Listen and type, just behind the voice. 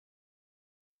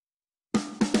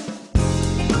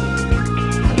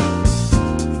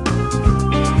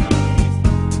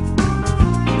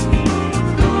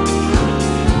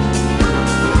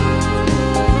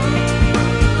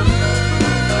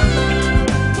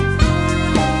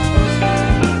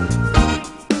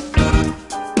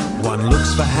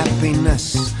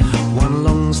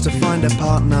find a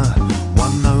partner.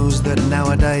 One knows that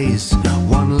nowadays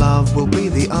one love will be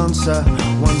the answer.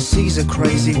 One sees a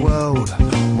crazy world,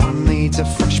 one needs a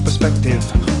fresh perspective.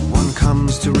 One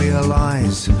comes to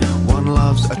realize one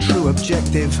loves a true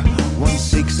objective. One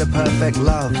seeks a perfect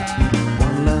love,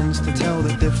 one learns to tell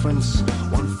the difference.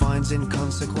 One finds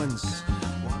inconsequence.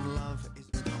 One love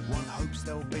is, one hopes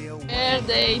there'll be a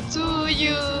Birthday to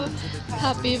you,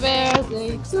 happy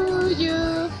birthday to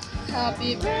you,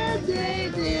 happy birthday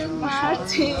dear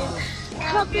Martin,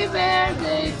 happy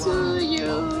birthday to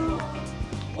you.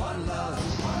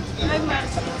 Hi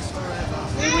Martin,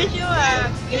 we wish you a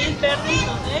great birthday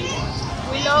today.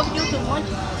 We love you so much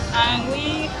and we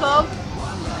hope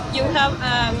you have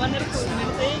a wonderful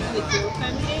birthday with your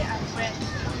family and friends.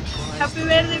 Happy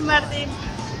birthday Martin!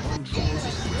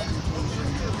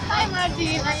 Hi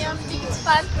Martin, I am big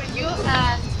fan for you and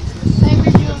I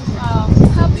wish you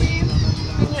happy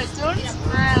in return and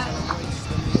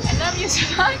I love you so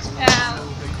much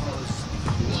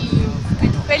y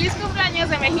feliz cumpleaños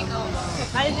de México.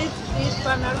 I did this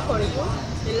banner for you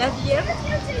the last year.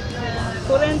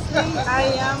 Currently I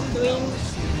am doing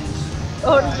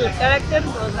all your characters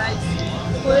but I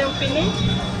couldn't finish,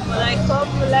 but I hope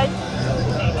you like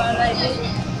what I did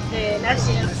the last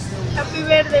year. Happy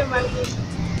birthday Martin!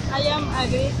 I am a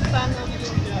great fan of you.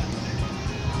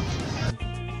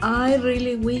 I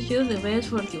really wish you the best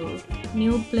for your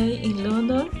new play in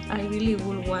London. I really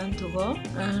would want to go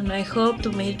and I hope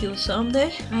to meet you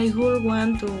someday. I would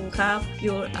want to have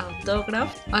your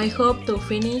autograph. I hope to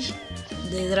finish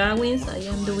the drawings I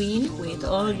am doing with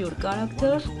all your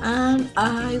characters and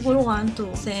I would want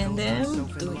to send them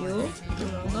to you to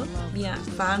London via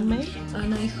fan mail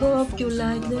and I hope you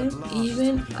like them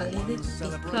even a little bit.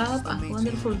 Have a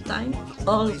wonderful time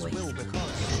always.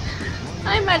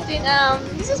 Hi Martin,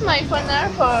 this is my banner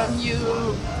for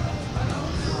you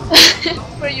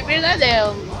for your birthday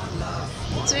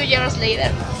 2 years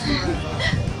later.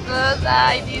 But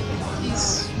I did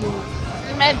this,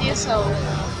 we made this so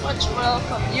much well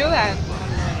from you and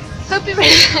happy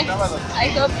birthday. I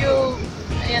hope you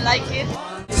like it.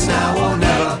 It's now or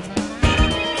never.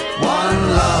 One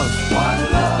love,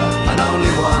 and only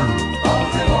one.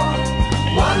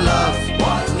 One love,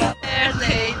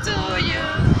 Birthday to you,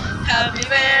 happy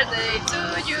birthday to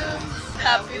you,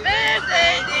 happy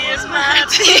birthday dear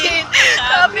Martin,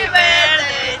 happy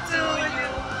birthday to you.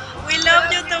 We love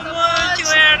you so much, you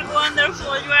are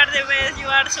wonderful, you are the best, you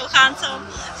are so handsome,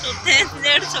 so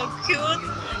tender, so cute.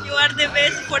 You are the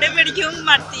best, forever young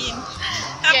Martin.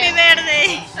 Happy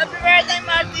birthday! Happy birthday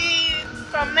Martin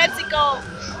from Mexico.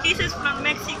 Kisses from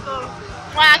Mexico.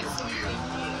 Wax.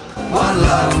 one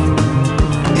love.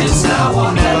 It's now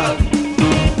or never.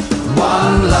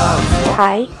 One love.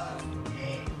 Hi,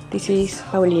 this is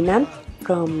Paulina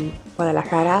from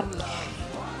Guadalajara,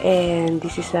 and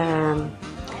this is a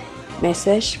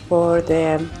message for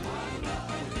the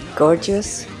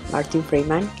gorgeous Martin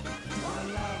Freeman.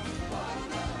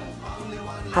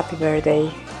 Happy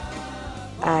birthday.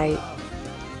 I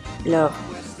love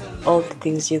all the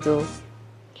things you do,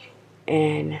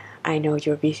 and I know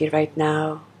you're busy right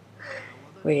now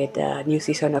with the new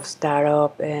season of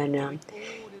Startup and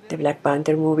the Black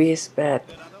Panther movies, but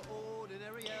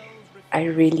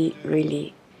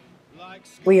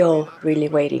we all really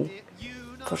waiting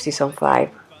for season 5.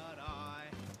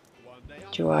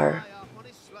 You are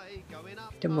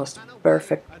the most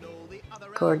perfect,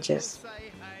 gorgeous,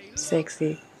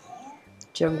 sexy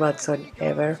John Watson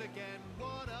ever.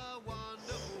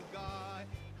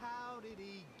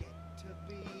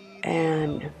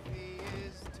 And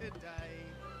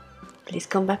please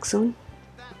come back soon.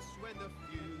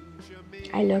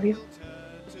 I love you.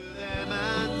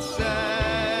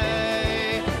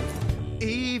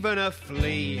 Even a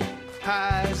flea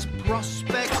has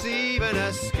prospects, even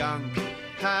a skunk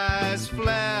has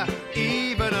flair,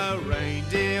 even a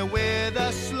reindeer with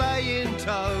a sleigh in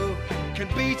tow can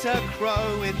beat a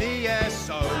crow in the air,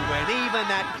 so when even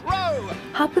that crow...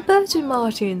 Happy birthday,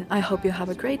 Martin! I hope you have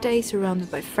a great day surrounded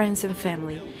by friends and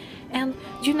family. And,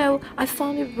 you know, I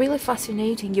found it really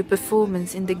fascinating your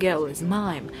performance in The Girl's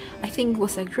Mime. I think it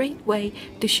was a great way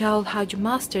to show how you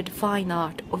mastered the fine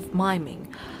art of miming.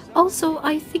 Also,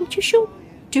 I think you should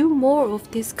do more of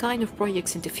this kind of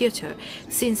projects in the future,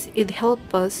 since it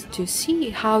helps us to see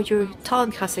how your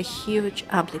talent has a huge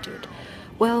amplitude.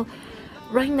 Well,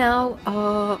 right now,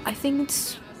 I think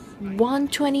it's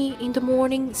 1:20 in the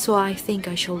morning, so I think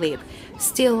I shall leave.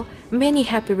 Still, many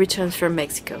happy returns from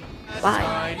Mexico. Bye.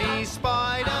 Tiny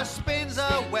spider spins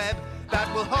a web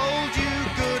that will hold you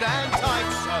good and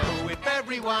tight. So if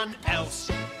everyone else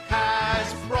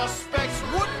has prospects,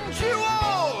 wouldn't you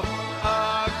all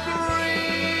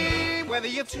agree?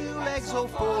 Whether you've 2 legs or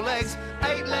 4 legs,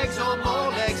 8 legs or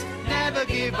more legs, never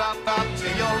give up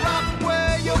till you're up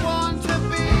where you want to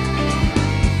be.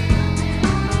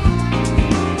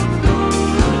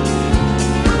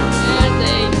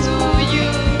 Birthday to you.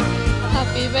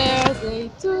 Happy birthday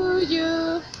to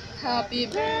you. Happy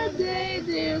birthday,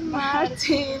 dear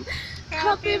Martin.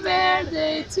 Happy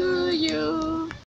birthday to you.